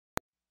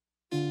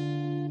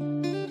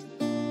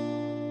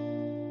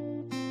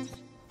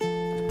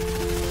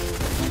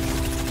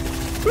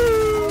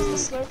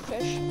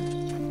slurpfish.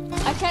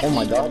 I can't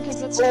eat them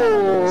because it's kind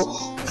of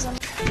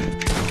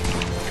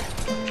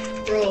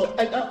Bro,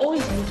 I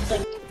always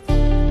like.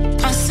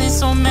 I see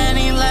so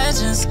many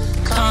legends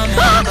come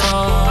and go.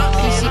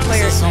 PC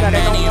players, So but I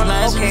many don't want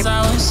legends,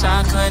 I wish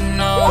I could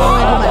know.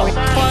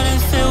 What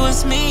if it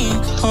was me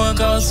who would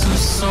go too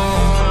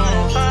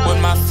soon?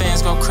 Would my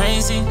fans go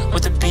crazy?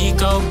 Would the beat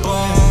go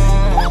boom?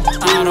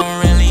 I don't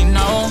really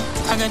know,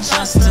 I could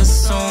just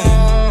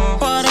assume.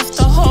 What if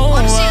the whole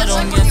world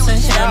don't get to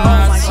hear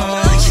my tune?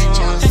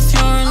 If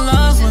you're in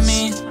love with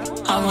me,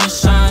 I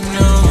wish I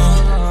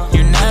knew.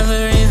 You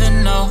never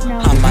even know,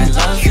 I might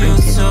love you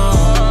too.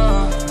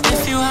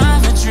 If you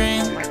have a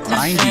dream,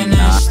 then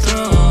finish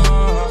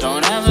through.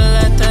 Don't ever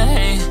let the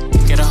hate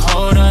get a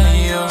hold of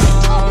you.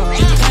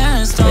 Your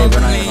parents don't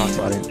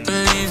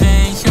believe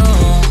in you.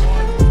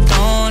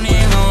 Don't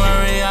even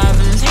worry, I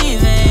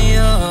believe in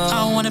you.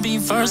 I wanna be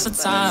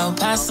versatile,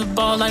 pass the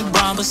ball like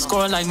Brown, but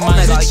score like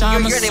Mike.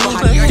 I'm a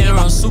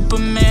superhero,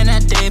 Superman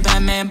at day,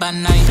 Batman by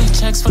night. Big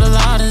checks for a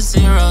lot of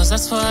zeros,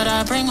 that's what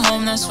I bring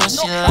home, that's what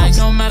she likes.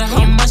 No matter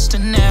how much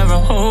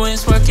dinero,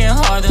 always working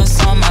hard, that's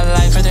all my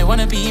life. Or they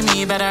wanna be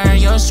me, better earn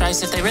your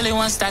stripes. If they really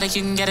want static,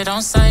 you can get it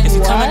on site. If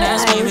you come and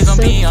ask me, we gon'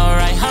 be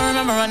alright. I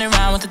remember running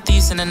around with the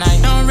thieves in the night.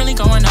 Now I'm really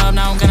going up,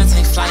 now I'm gonna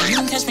take flight. You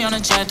can catch me on a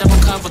jet,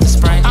 double cup with a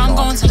Sprite. I'm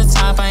going to the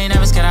top, I ain't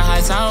never scared of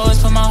heights. I always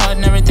put my heart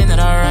in everything that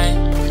I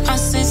write. I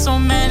see so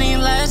many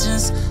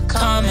legends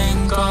come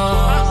and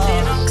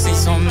go. See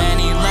so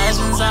many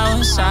legends, I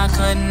wish I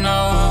could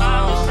know.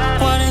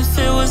 What if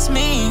it was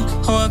me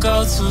who would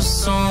go too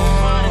soon?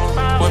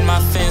 Would my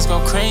fans go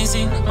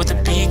crazy? Would the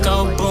beat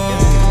go boom?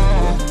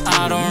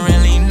 I don't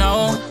really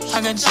know,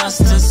 I could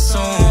just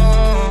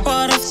assume.